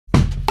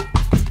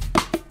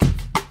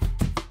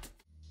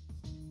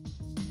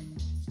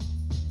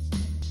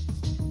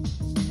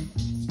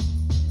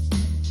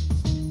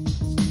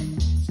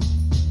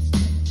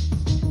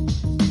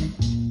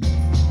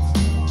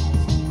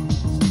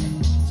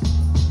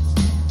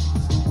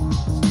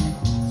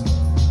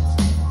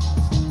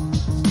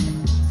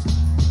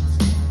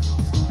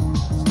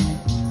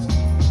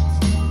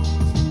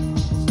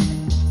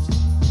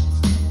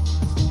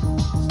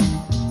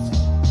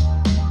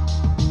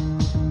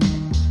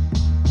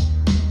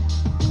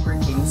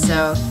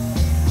So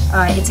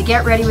it's a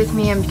get ready with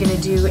me. I'm going to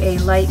do a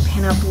light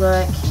pinup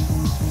look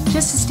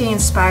just to stay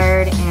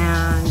inspired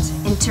and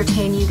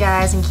entertain you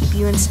guys and keep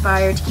you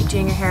inspired to keep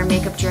doing your hair and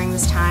makeup during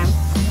this time.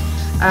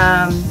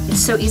 It's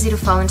so easy to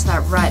fall into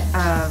that rut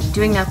of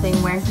doing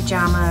nothing, wearing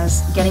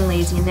pajamas, getting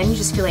lazy, and then you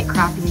just feel like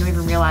crap and you don't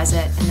even realize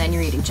it, and then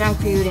you're eating junk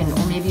food,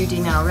 or maybe you're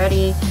doing that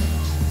already.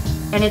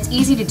 And it's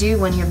easy to do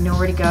when you have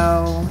nowhere to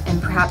go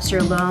and perhaps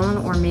you're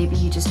alone, or maybe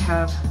you just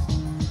have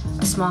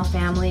a small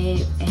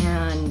family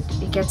and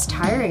it gets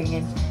tiring.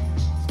 And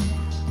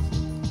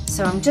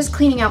so I'm just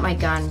cleaning out my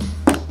gun.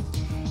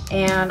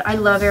 And I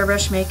love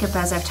airbrush makeup,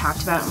 as I've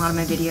talked about in a lot of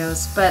my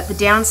videos, but the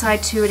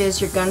downside to it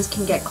is your guns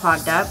can get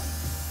clogged up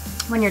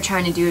when you're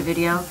trying to do a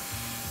video,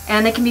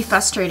 and they can be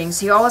frustrating.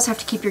 So you always have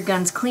to keep your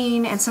guns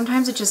clean, and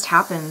sometimes it just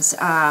happens.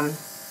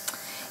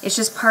 It's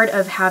just part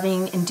of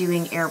having and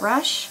doing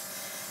airbrush.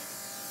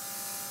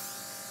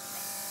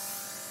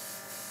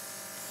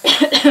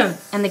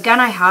 And the gun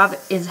I have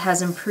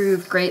has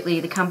improved greatly.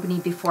 The company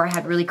before, I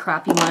had really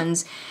crappy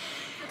ones,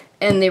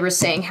 and they were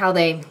saying how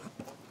the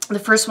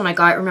first one I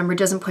got, remember,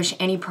 doesn't push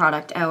any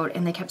product out,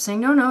 and they kept saying,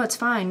 no, no, it's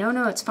fine, no,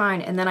 no, it's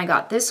fine. And then I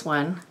got this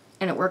one,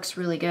 and it works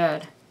really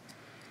good.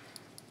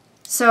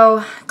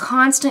 So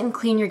constant and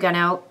clean your gun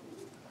out,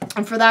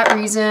 and for that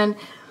reason,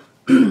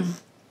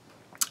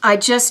 I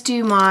just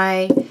do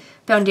my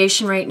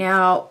foundation right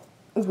now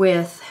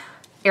with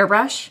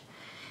airbrush.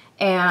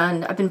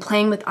 And I've been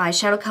playing with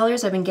eyeshadow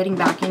colors. I've been getting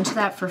back into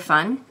that for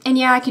fun. And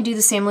yeah, I can do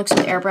the same looks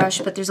with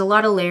airbrush, but there's a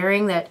lot of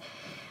layering that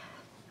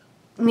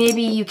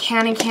maybe you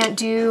can and can't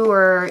do,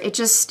 or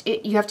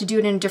you have to do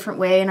it in a different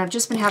way. And I've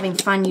just been having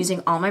fun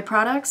using all my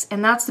products.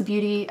 And that's the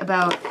beauty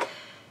about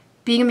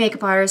being a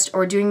makeup artist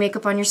or doing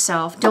makeup on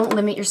yourself. Don't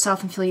limit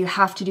yourself and feel you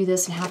have to do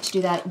this and have to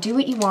do that. Do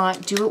what you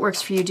want, do what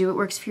works for you, do what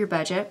works for your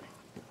budget.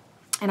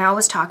 And I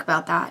always talk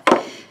about that.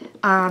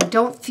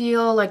 Don't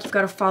feel like you've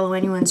got to follow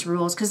anyone's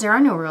rules, because there are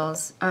no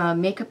rules.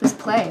 Makeup is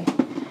play.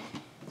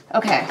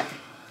 Okay,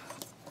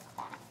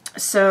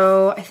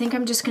 so I think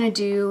I'm just going to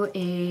do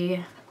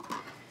a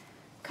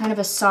kind of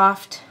a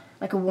soft,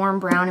 like a warm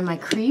brown in my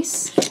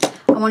crease.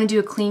 I want to do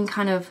a clean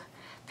kind of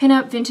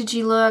pinup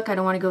vintagey look. I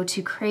don't want to go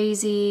too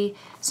crazy.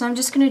 So I'm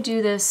just going to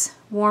do this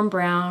warm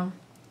brown.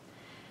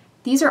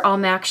 These are all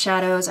MAC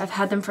shadows. I've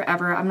had them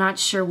forever. I'm not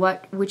sure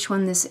which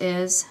one this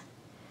is,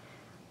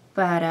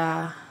 but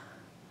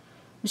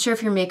I'm sure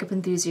if you're a makeup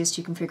enthusiast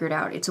you can figure it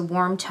out. It's a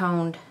warm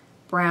toned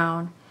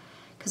brown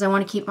because I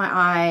want to keep my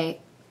eye,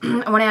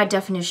 I want to add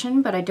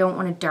definition, but I don't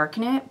want to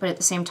darken it, but at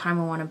the same time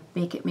I want to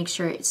make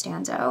sure it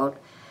stands out.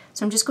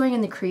 So I'm just going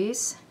in the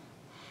crease,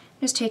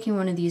 just taking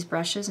one of these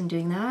brushes and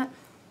doing that.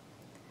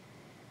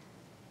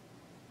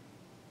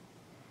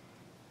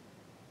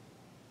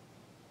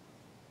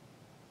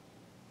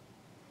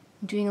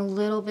 I'm doing a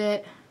little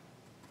bit,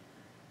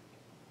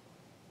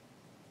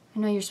 I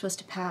know you're supposed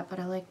to pat, but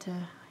I like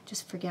to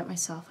just forget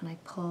myself and I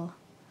pull.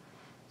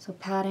 So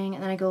patting,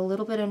 and then I go a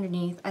little bit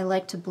underneath. I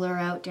like to blur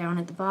out down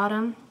at the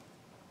bottom.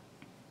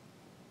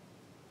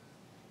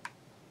 I'm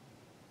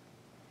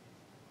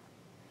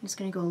just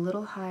going to go a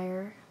little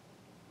higher.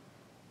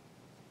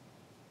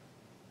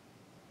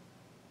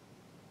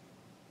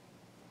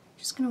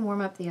 Just going to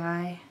warm up the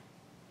eye.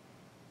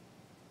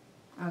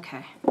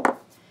 Okay.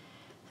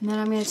 And then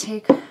I'm going to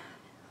take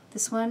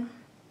this one.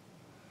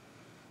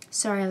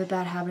 Sorry, I have a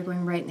bad habit of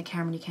going right in the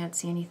camera and you can't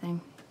see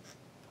anything.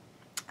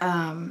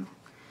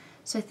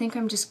 So I think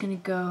I'm just going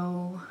to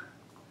go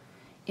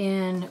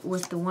in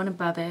with the one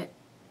above it.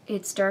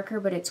 It's darker,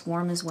 but it's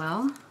warm as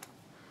well.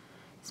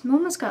 It's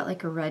almost got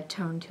like a red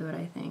tone to it,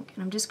 I think.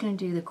 And I'm just going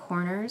to do the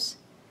corners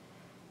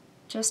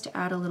just to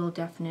add a little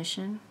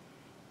definition.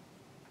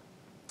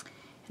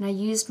 And I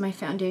used my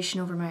foundation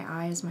over my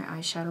eye as my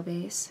eyeshadow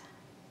base.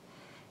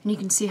 And you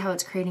can see how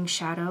it's creating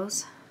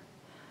shadows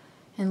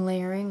and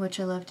layering, which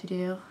I love to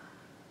do.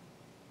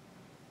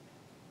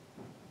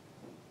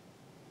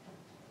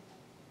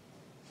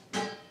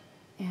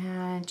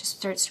 And it just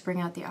starts to bring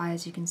out the eye,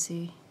 as you can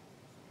see.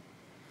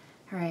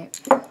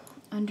 Alright,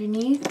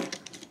 underneath,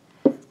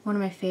 one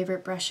of my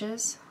favorite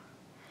brushes,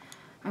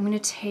 I'm going to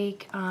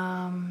take,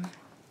 I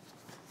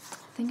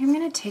think I'm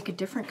going to take a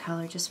different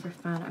color just for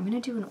fun. I'm going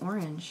to do an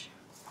orange.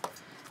 I'm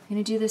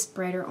going to do this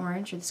brighter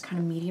orange, or this kind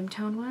of medium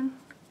toned one,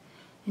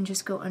 and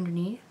just go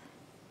underneath.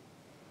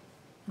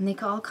 And they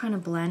all kind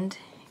of blend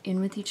in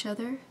with each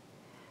other,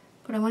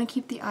 but I want to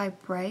keep the eye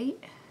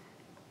bright.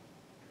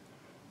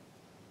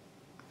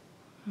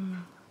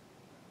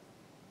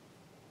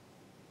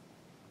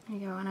 There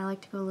you go, and I like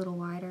to go a little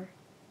wider.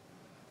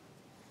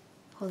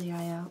 Pull the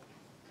eye out.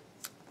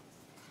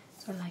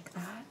 So I like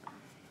that.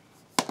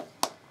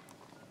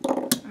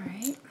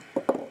 Alright.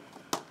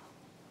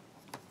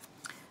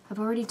 I've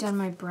already done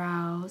my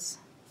brows.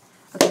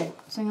 Okay,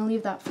 so I'm going to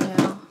leave that for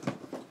now.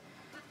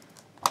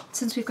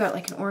 Since we've got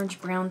like an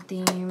orange-brown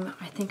theme,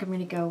 I think I'm going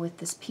to go with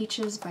this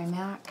Peaches by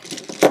MAC.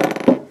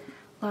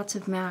 Lots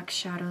of MAC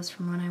shadows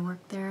from when I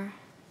worked there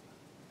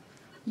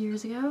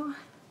years ago.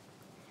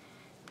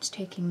 Just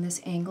taking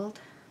this angled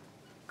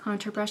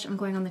contour brush. I'm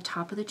going on the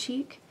top of the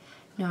cheek,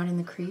 not in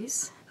the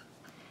crease.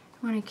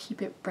 I want to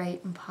keep it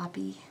bright and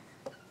poppy.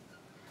 I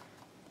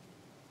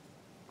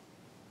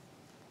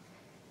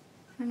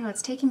don't know,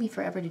 it's taking me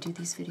forever to do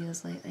these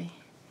videos lately.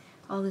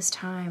 All this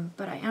time,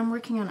 but I am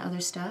working on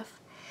other stuff.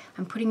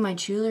 I'm putting my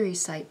jewelry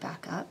site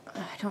back up.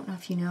 I don't know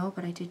if you know,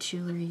 but I did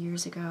jewelry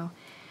years ago.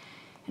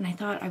 And I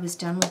thought I was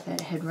done with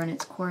it. It had run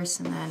its course,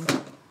 and then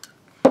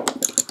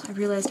I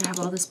realized I have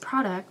all this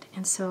product,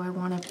 and so I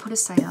want to put a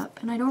site up.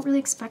 And I don't really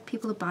expect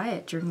people to buy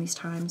it during these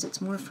times.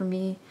 It's more for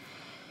me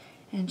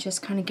and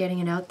just kind of getting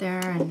it out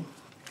there and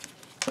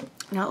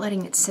not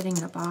letting it sitting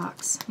in a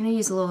box. I'm going to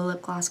use a little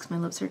lip gloss because my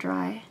lips are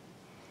dry.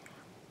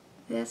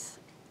 This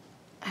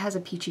has a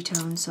peachy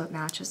tone, so it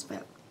matches,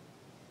 but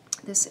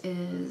this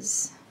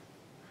is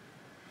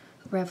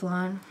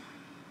Revlon.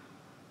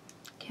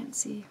 Can't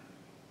see.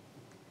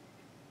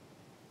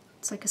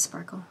 It's like a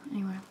sparkle.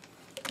 Anyway.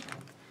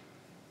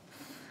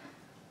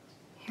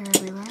 Hair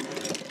everywhere.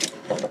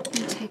 I'm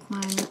going to take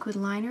my liquid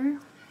liner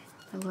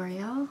by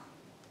L'Oreal.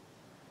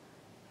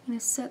 I'm going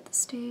to set the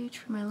stage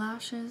for my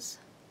lashes.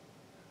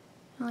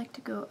 I like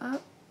to go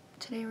up.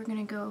 Today we're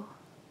going to go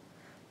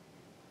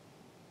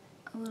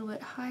a little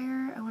bit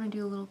higher. I want to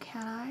do a little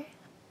cat eye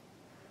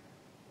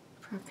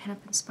for a pinup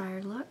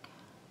inspired look.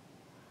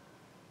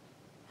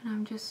 And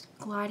I'm just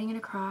gliding it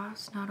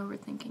across, not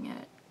overthinking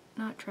it,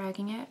 not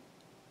dragging it.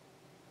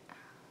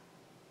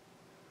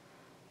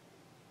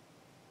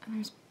 And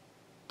there's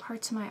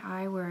parts of my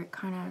eye where it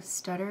kind of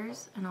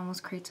stutters and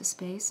almost creates a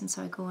space, and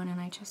so I go in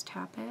and I just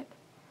tap it.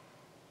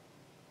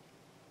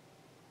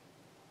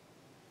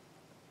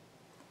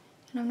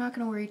 And I'm not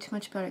going to worry too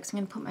much about it because I'm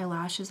going to put my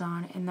lashes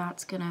on, and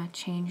that's going to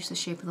change the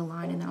shape of the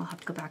line, and then I'll have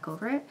to go back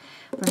over it.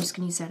 But I'm just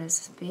going to use that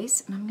as a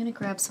base, and I'm going to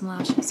grab some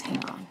lashes.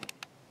 Hang on.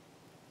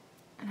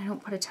 And I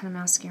don't put a ton of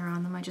mascara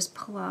on them. I just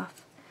pull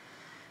off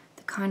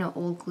the kind of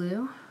old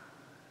glue.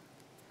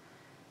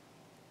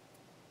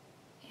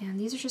 And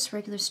these are just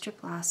regular strip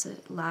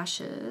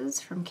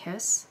lashes from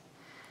Kiss.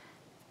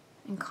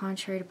 And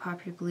contrary to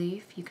popular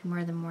belief, you can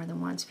wear them more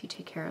than once if you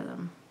take care of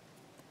them.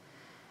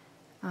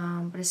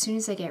 But as soon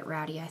as they get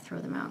ratty, I throw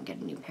them out and get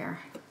a new pair.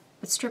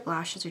 But strip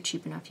lashes are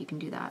cheap enough, you can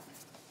do that.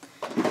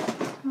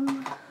 We're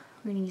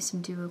going to use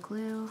some duo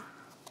glue.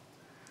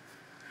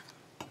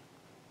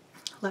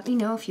 Let me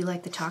know if you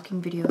like the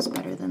talking videos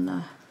better than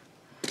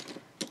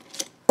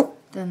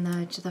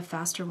the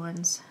faster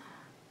ones,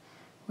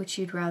 which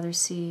you'd rather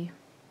see.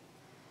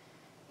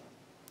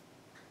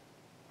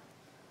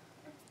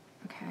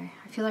 Okay,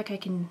 I feel like I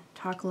can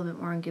talk a little bit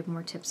more and give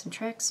more tips and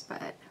tricks,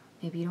 but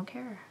maybe you don't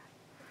care.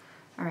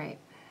 Alright,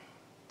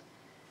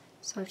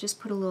 so I've just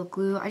put a little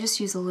glue. I just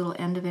use a little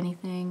end of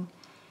anything.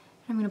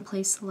 I'm going to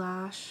place the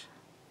lash,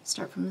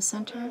 start from the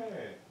center,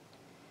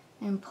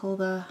 and pull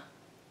the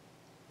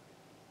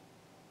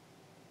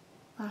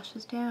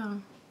lashes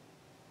down.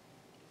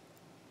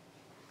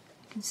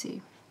 You can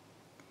see.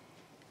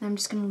 And I'm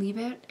just going to leave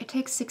it. It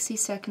takes 60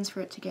 seconds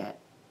for it to get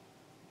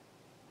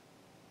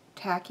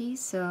tacky,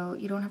 so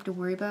you don't have to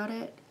worry about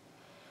it.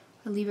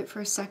 I'll leave it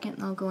for a second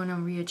and I'll go in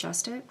and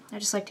readjust it. I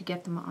just like to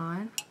get them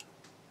on.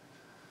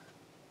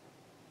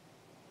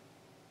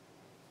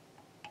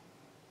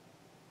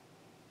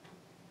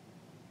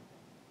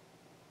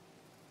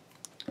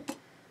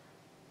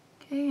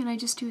 Okay, and I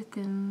just do a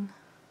thin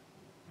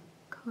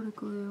coat of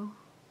glue.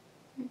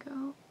 There we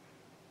go.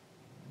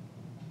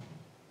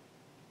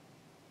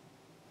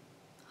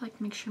 I like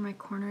to make sure my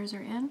corners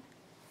are in,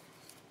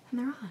 and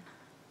they're on.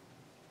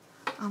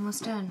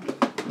 Almost done.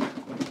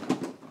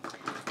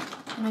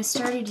 And I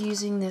started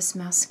using this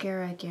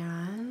mascara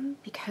again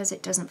because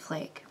it doesn't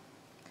flake.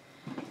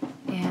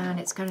 And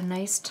it's got a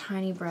nice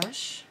tiny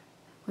brush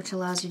which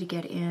allows you to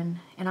get in.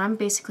 And I'm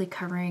basically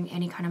covering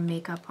any kind of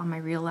makeup on my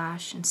real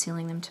lash and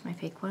sealing them to my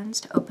fake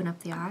ones to open up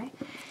the eye.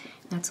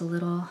 And that's a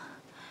little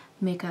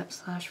makeup /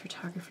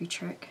 photography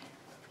trick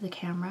for the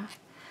camera.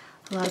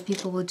 A lot of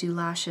people will do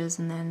lashes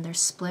and then they're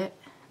split.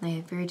 And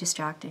they're very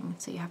distracting,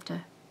 so you have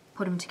to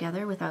put them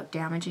together without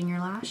damaging your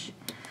lash.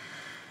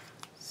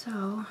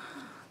 So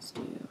let's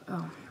do,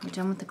 oh, we're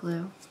done with the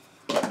glue.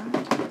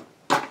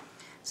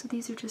 So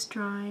these are just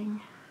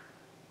drying.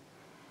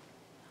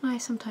 I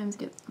sometimes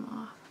get them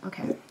off.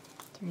 Okay, so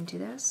we're going to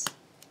do this.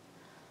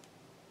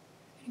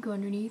 I'm going to go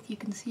underneath. You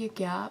can see a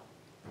gap.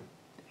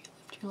 If you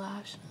lift your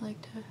lash, I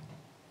like to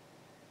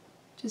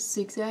just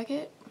zigzag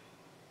it.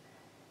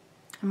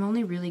 I'm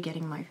only really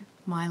getting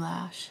my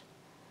lash.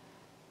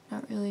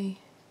 Not really.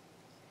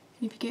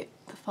 And if you get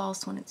the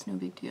false one, it's no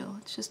big deal.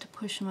 It's just to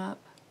push them up,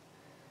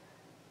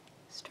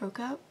 stroke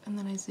up, and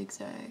then I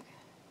zigzag.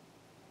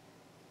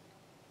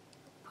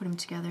 Put them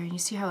together, and you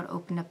see how it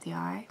opened up the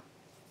eye?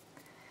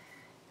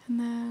 And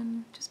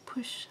then just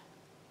push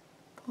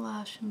the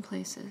lash in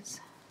places.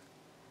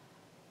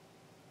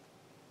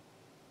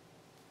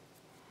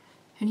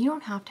 And you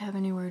don't have to have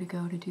anywhere to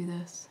go to do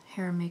this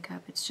hair and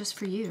makeup. It's just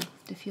for you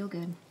to feel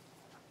good.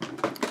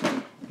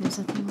 There's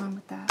nothing wrong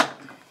with that.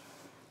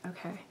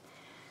 Okay,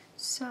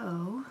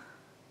 so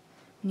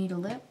we need a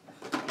lip.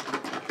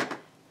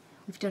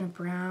 We've done a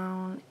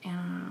brown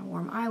and a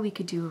warm eye. We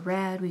could do a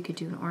red, we could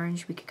do an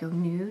orange, we could go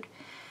nude.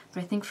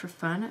 But I think for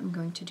fun, I'm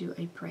going to do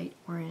a bright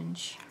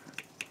orange.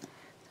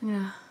 I'm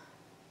gonna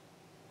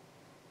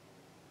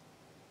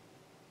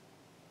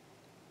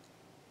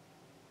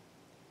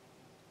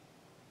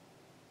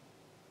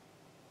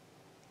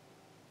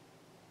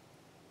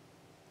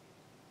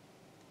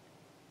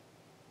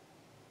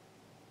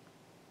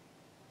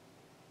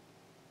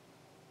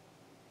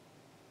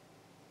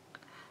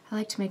I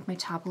like to make my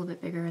top a little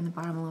bit bigger and the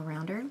bottom a little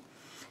rounder.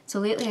 So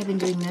lately I've been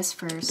doing this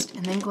first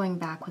and then going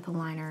back with a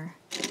liner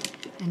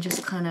and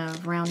just kind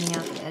of rounding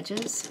out the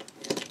edges.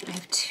 I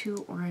have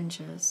 2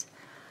 oranges.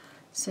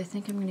 So I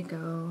think I'm going to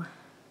go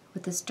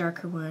with this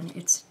darker one.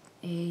 It's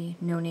a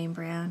no-name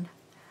brand.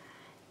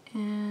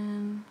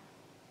 And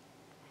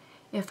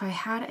if I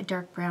had a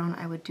dark brown,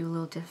 I would do a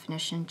little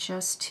definition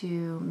just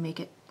to make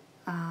it,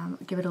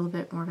 give it a little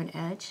bit more of an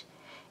edge.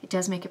 It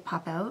does make it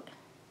pop out.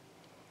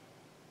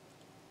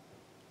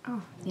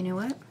 Oh, you know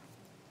what?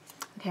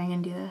 Okay, I'm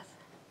going to do this.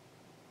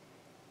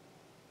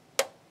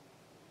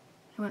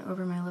 I went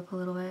over my lip a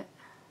little bit.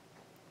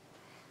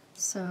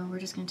 So we're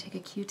just going to take a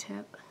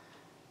Q-tip.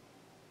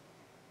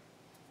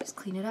 Just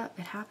clean it up.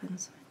 It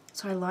happens.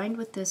 So I lined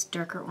with this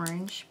darker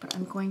orange, but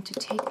I'm going to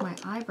take my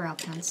eyebrow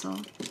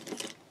pencil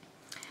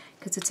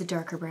because it's a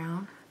darker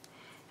brown.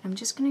 I'm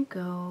just going to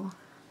go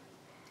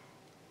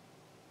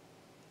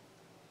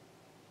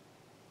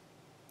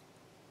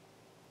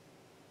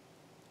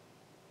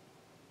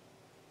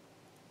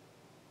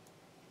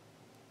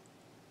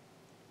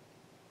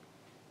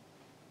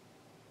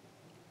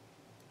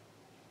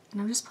and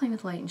I'm just playing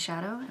with light and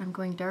shadow, and I'm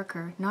going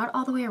darker, not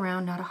all the way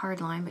around, not a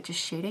hard line, but just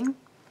shading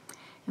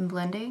and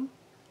blending.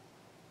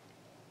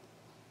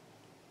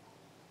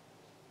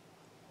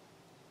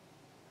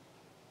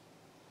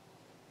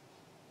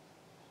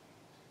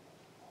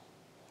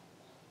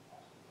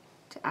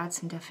 To add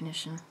some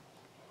definition.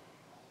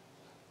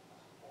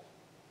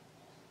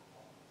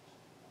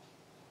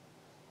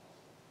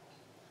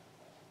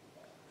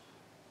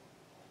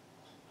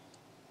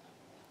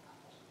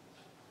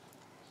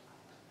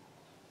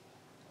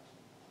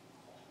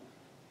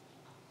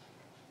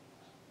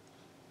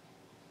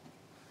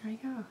 There you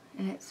go.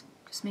 And it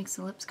just makes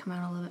the lips come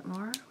out a little bit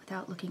more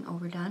without looking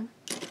overdone.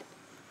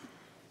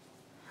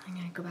 I'm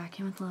going to go back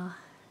in with a little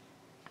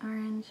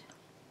orange.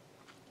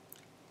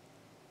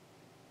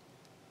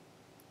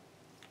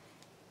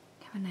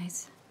 Have a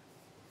nice,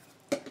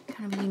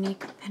 kind of a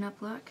unique pinup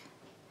look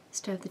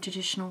instead of the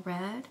traditional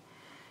red.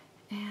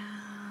 And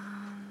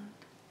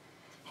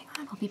hang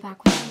on, I'll be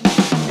back with you.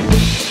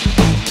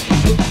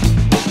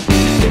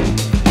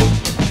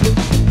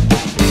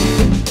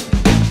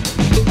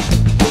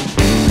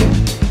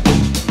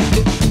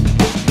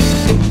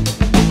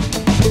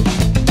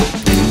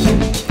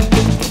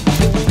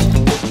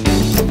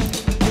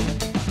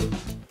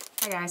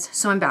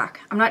 So I'm back.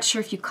 I'm not sure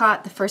if you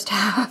caught the first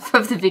half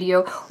of the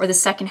video or the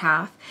second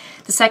half.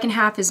 The second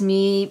half is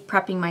me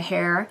prepping my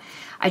hair.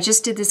 I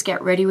just did this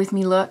get ready with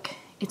me look.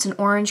 It's an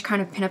orange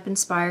kind of pinup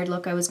inspired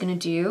look I was going to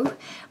do,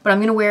 but I'm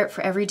going to wear it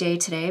for every day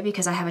today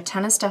because I have a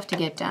ton of stuff to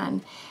get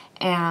done.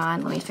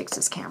 And let me fix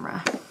this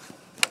camera.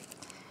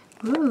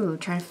 Ooh,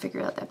 trying to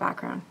figure out that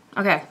background.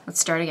 Okay,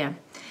 let's start again.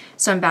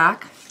 So I'm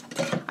back.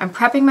 I'm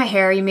prepping my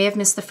hair. You may have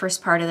missed the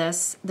first part of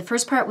this. The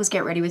first part was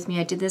get ready with me.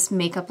 I did this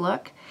makeup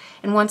look.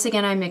 And once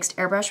again, I mixed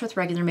airbrush with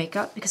regular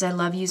makeup because I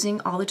love using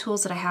all the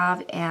tools that I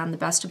have and the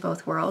best of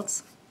both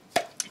worlds.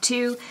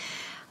 2,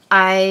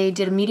 I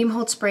did a medium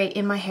hold spray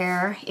in my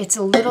hair. It's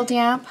a little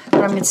damp,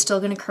 but I'm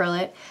still going to curl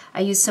it. I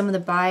used some of the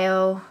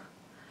Bio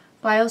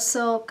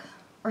Silk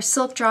or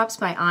Silk Drops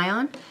by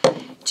Ion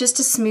just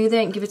to smooth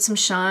it and give it some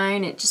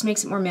shine. It just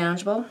makes it more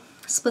manageable.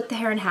 Split the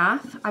hair in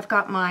half. I've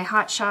got my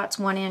Hot Shots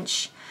 1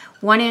 inch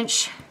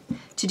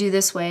to do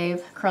this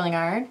wave curling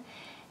iron.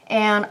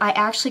 And I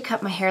actually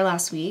cut my hair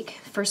last week.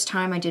 First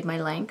time I did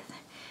my length,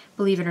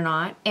 believe it or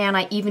not. And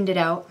I evened it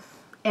out.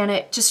 And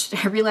I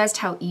realized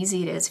how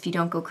easy it is if you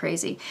don't go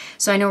crazy.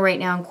 So I know right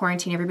now in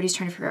quarantine, everybody's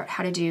trying to figure out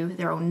how to do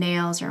their own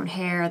nails, their own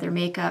hair, their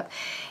makeup.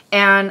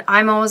 And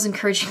I'm always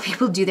encouraging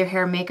people to do their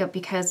hair and makeup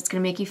because it's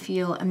gonna make you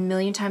feel a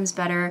million times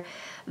better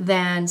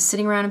than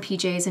sitting around in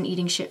PJs and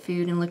eating shit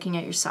food and looking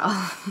at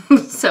yourself.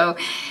 So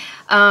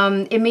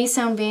it may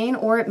sound vain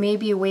or it may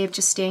be a way of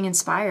just staying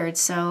inspired.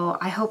 So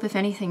I hope if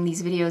anything,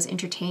 these videos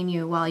entertain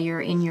you while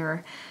you're in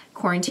your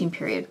quarantine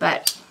period.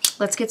 But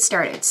let's get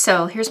started.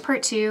 So here's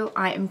part 2.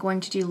 I am going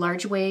to do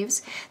large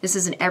waves. This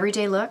is an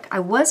everyday look. I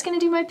was gonna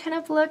do my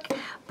pinup look,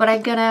 but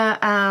I'm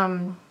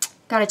gonna,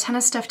 got a ton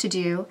of stuff to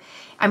do.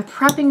 I'm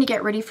prepping to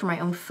get ready for my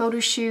own photo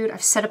shoot.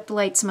 I've set up the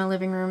lights in my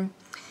living room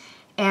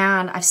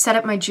and I've set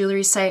up my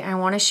jewelry site. I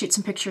wanna shoot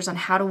some pictures on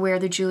how to wear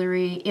the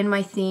jewelry in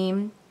my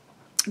theme,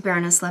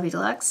 Baroness Levy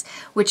Deluxe,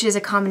 which is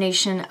a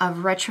combination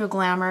of retro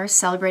glamour,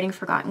 celebrating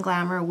forgotten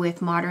glamour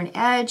with modern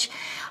edge.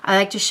 I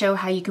like to show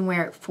how you can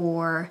wear it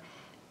for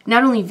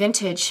not only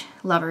vintage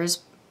lovers,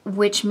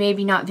 which may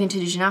be not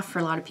vintage enough for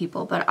a lot of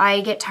people, but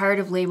I get tired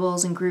of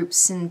labels and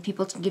groups and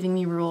people giving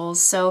me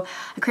rules, so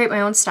I create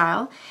my own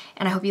style,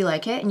 and I hope you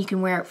like it. And you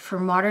can wear it for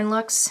modern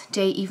looks,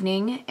 day,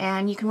 evening,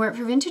 and you can wear it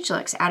for vintage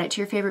looks. Add it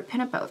to your favorite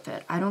pinup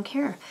outfit. I don't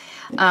care.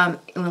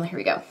 Well, here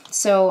we go.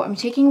 So I'm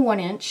taking 1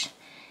 inch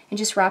and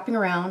just wrapping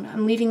around.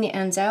 I'm leaving the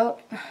ends out,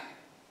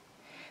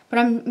 but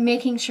I'm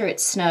making sure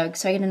it's snug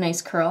so I get a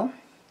nice curl.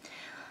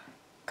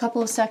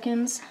 Couple of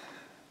seconds,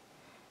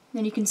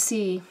 then you can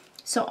see.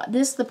 So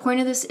the point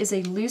of this is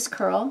a loose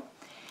curl.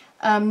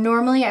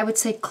 Normally I would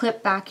say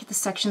clip back the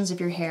sections of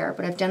your hair,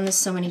 but I've done this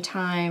so many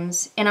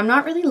times, and I'm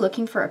not really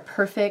looking for a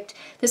perfect,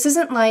 this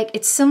isn't like,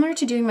 it's similar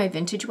to doing my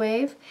vintage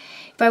wave.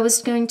 If I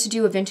was going to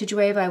do a vintage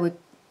wave, I would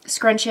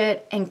scrunch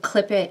it and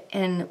clip it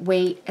and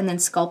wait and then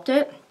sculpt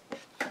it.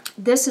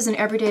 This is an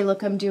everyday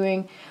look I'm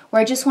doing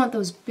where I just want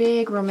those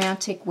big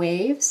romantic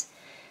waves.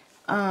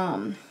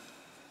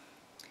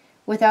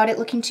 Without it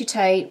looking too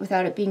tight,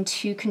 without it being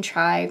too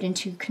contrived and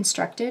too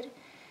constructed.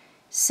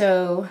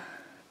 So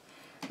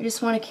I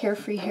just want a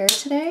carefree hair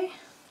today,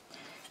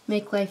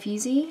 make life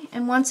easy.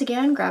 And once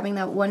again, grabbing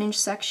that 1 inch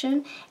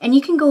section, and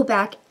you can go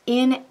back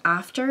in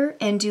after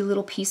and do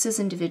little pieces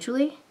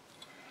individually.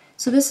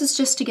 So this is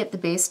just to get the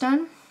base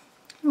done.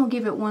 We'll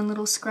give it one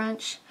little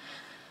scrunch.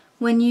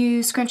 When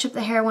you scrunch up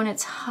the hair when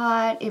it's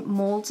hot, it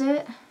molds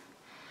it.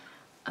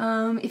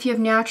 If you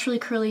have naturally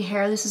curly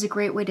hair, this is a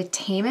great way to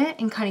tame it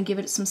and kind of give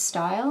it some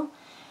style.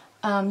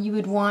 You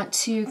would want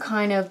to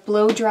kind of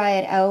blow dry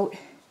it out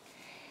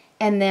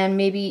and then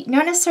maybe,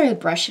 not necessarily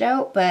brush it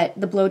out, but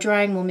the blow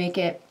drying will make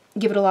it,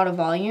 give it a lot of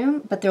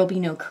volume, but there'll be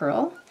no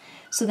curl.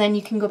 So then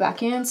you can go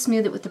back in,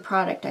 smooth it with the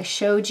product I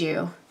showed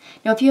you.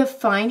 Now if you have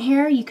fine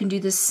hair, you can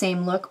do this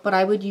same look, but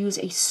I would use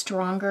a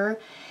stronger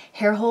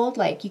hair hold.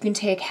 Like you can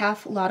take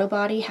half Lotto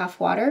Body, half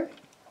water,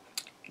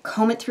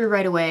 comb it through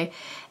right away,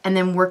 and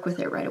then work with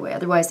it right away.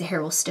 Otherwise the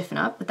hair will stiffen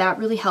up, but that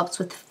really helps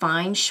with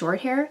fine,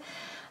 short hair.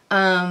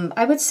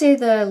 I would say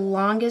the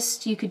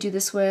longest you could do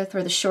this with,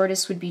 or the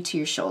shortest, would be to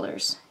your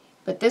shoulders.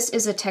 But this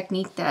is a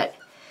technique that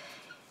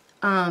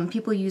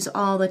people use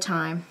all the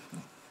time,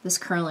 this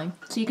curling.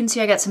 So you can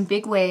see I got some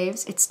big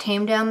waves, it's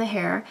tamed down the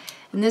hair,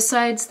 and this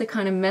side's the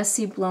kind of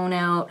messy, blown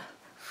out,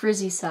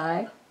 frizzy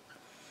side.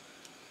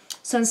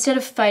 So instead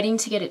of fighting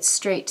to get it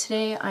straight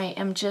today, I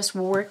am just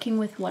working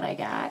with what I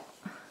got.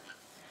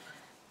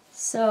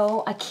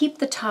 So I keep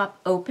the top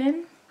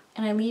open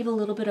and I leave a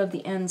little bit of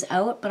the ends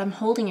out, but I'm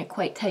holding it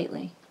quite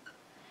tightly.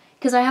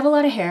 Because I have a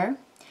lot of hair,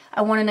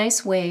 I want a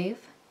nice wave,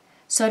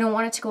 so I don't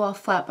want it to go all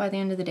flat by the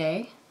end of the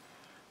day.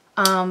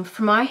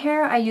 For my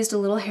hair, I used a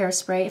little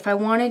hairspray. If I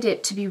wanted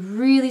it to be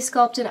really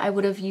sculpted, I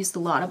would have used the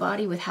Lotto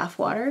Body with half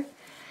water.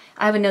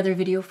 I have another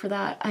video for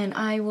that, and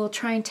I will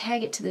try and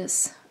tag it to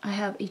this. I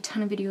have a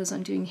ton of videos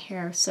on doing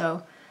hair,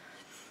 so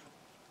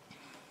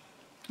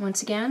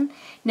once again.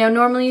 Now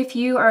normally if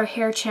you are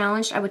hair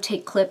challenged, I would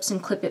take clips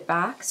and clip it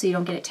back so you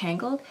don't get it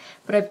tangled,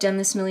 but I've done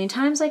this a million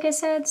times like I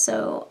said,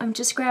 so I'm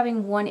just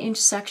grabbing 1 inch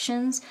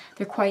sections.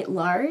 They're quite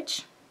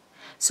large,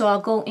 so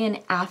I'll go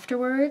in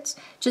afterwards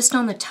just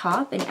on the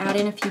top and add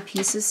in a few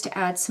pieces to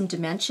add some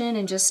dimension,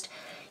 and just,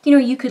 you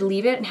know, you could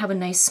leave it and have a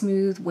nice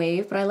smooth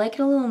wave, but I like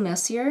it a little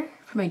messier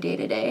for my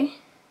day-to-day.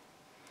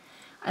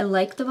 I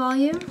like the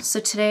volume, so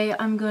today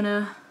I'm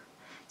gonna,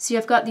 see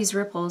I've got these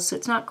ripples, so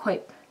it's not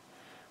quite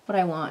what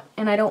I want,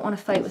 and I don't want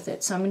to fight with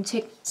it, so I'm going to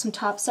take some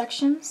top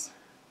sections,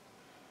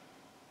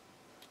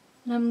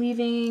 and I'm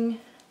leaving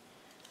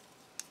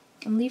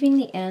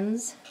the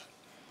ends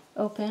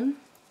open,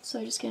 so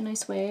I just get a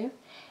nice wave.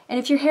 And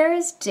if your hair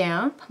is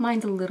damp,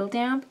 mine's a little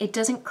damp, it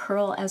doesn't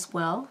curl as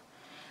well,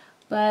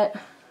 but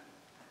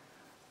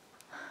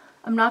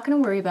I'm not going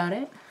to worry about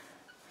it.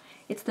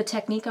 It's the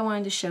technique I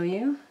wanted to show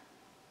you,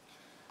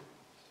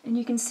 and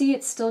you can see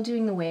it's still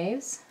doing the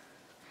waves,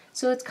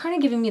 so it's kind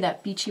of giving me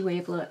that beachy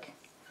wave look.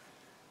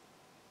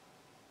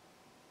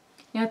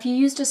 Now if you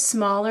used a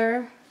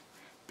smaller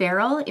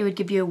barrel, it would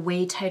give you a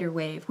way tighter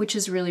wave, which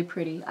is really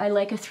pretty. I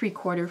like a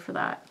 3/4 for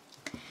that.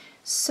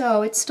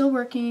 So it's still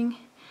working.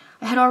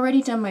 I had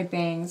already done my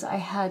bangs. I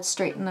had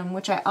straightened them,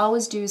 which I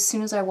always do as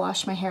soon as I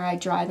wash my hair. I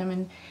dry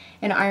them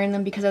and iron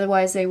them, because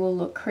otherwise they will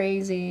look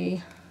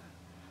crazy.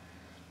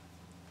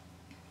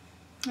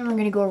 And we're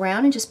going to go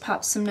around and just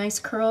pop some nice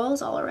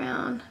curls all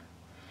around.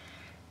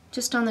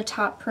 Just on the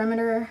top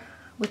perimeter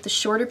with the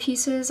shorter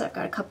pieces. I've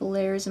got a couple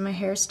layers in my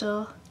hair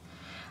still.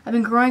 I've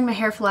been growing my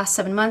hair for the last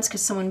 7 months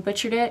because someone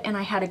butchered it, and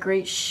I had a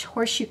great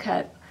horseshoe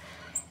cut,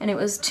 and it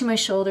was to my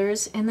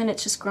shoulders, and then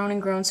it's just grown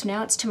and grown, so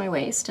now it's to my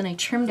waist, and I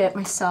trimmed it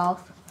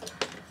myself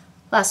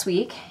last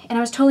week, and I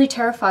was totally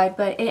terrified,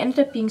 but it ended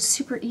up being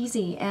super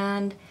easy,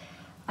 and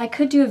I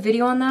could do a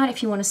video on that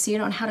if you want to see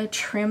it, on how to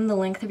trim the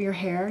length of your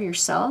hair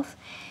yourself.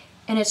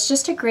 And it's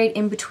just a great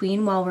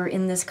in-between while we're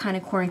in this kind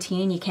of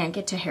quarantine and you can't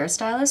get to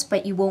hairstylists,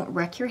 but you won't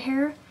wreck your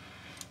hair.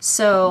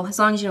 So as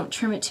long as you don't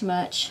trim it too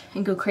much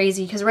and go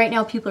crazy, because right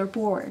now people are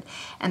bored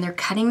and they're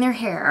cutting their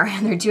hair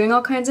and they're doing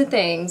all kinds of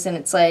things, and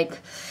it's like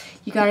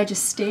you gotta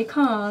just stay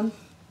calm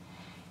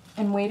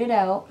and wait it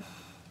out.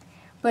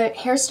 But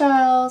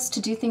hairstyles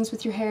to do things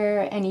with your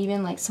hair, and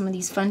even like some of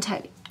these fun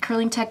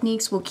curling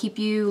techniques will keep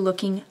you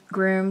looking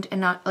groomed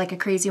and not like a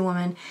crazy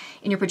woman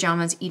in your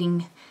pajamas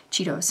eating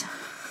Cheetos.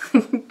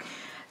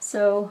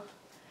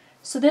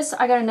 So this,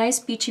 I got a nice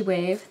beachy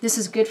wave. This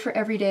is good for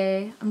every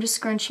day. I'm just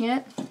scrunching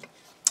it.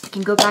 I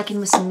can go back in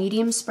with some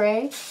medium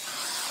spray.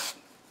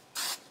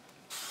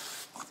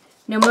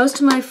 Now most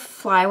of my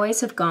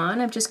flyaways have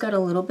gone. I've just got a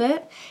little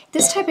bit.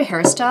 This type of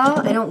hairstyle,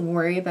 I don't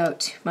worry about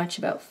too much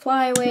about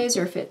flyaways,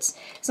 or if it's,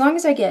 as long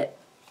as I get,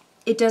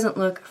 it doesn't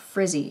look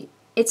frizzy.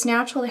 It's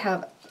natural to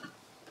have,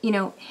 you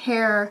know,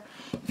 hair.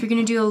 If you're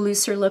gonna do a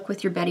looser look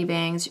with your Bettie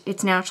bangs,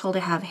 it's natural to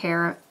have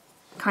hair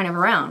kind of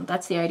around.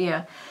 That's the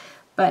idea.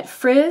 But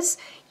frizz,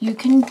 you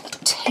can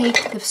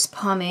take this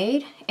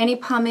pomade, any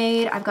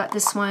pomade. I've got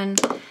this one.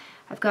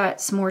 I've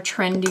got some more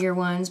trendier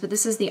ones, but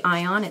this is the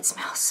Ion. It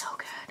smells so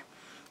good.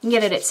 You can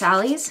get it at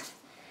Sally's.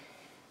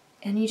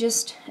 And you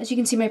just, as you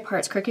can see, my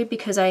part's crooked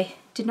because I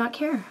did not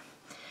care.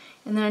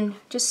 And then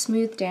just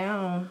smooth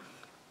down.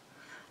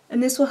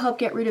 And this will help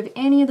get rid of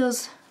any of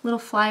those little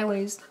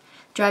flyaways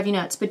drive you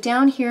nuts. But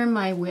down here in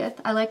my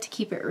width, I like to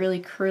keep it really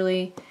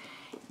curly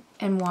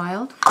and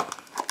wild.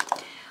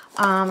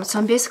 So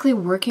I'm basically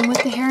working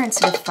with the hair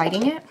instead of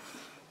fighting it.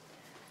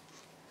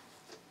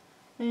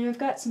 And I've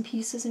got some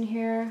pieces in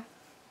here.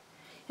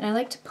 And I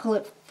like to pull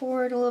it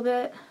forward a little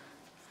bit.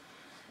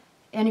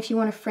 And if you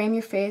want to frame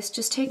your face,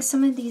 just take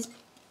some of these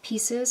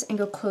pieces and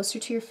go closer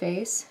to your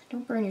face.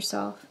 Don't burn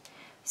yourself.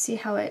 See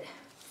how it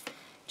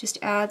just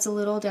adds a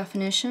little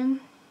definition.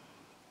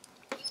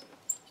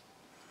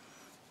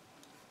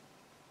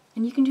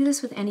 And you can do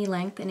this with any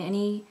length and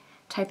any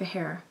type of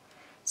hair.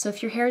 So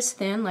if your hair is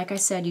thin, like I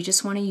said, you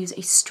just want to use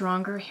a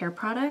stronger hair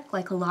product,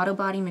 like a Lotto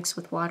Body mixed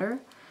with water.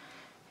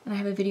 And I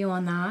have a video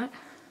on that.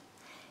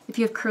 If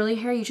you have curly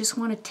hair, you just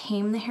want to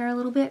tame the hair a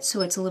little bit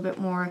so it's a little bit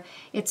more,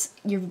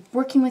 you're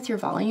working with your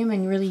volume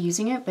and really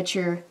using it, but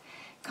you're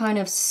kind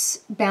of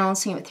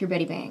balancing it with your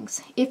Bettie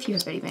bangs. If you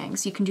have Bettie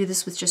bangs, you can do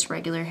this with just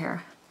regular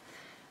hair.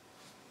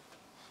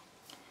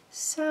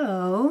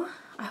 So,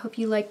 I hope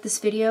you liked this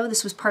video.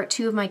 This was part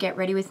 2 of my Get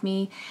Ready With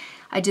Me.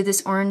 I did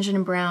this orange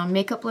and brown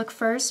makeup look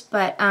first,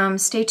 but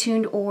stay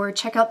tuned or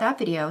check out that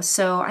video.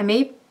 So I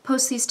may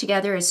post these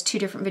together as 2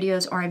 different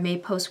videos, or I may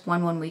post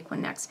one week,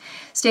 one next.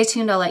 Stay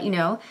tuned, I'll let you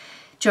know.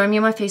 Join me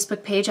on my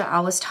Facebook page. I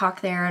always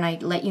talk there and I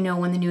let you know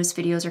when the newest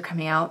videos are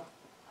coming out.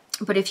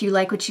 But if you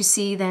like what you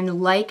see,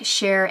 then like,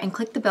 share, and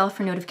click the bell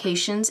for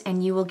notifications,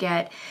 and you will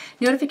get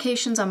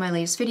notifications on my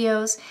latest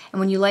videos. And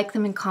when you like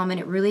them and comment,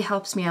 it really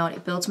helps me out.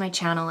 It builds my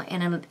channel,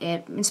 and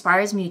it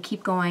inspires me to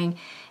keep going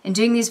and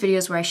doing these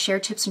videos where I share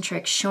tips and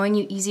tricks, showing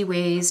you easy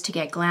ways to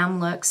get glam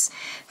looks,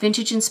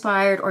 vintage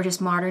inspired or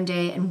just modern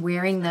day, and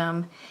wearing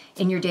them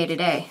in your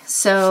day-to-day.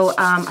 So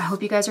I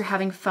hope you guys are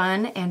having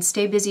fun, and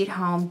stay busy at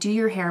home. Do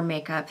your hair and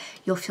makeup.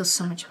 You'll feel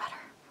so much better.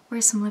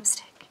 Wear some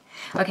lipstick.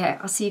 Okay,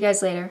 I'll see you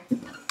guys later.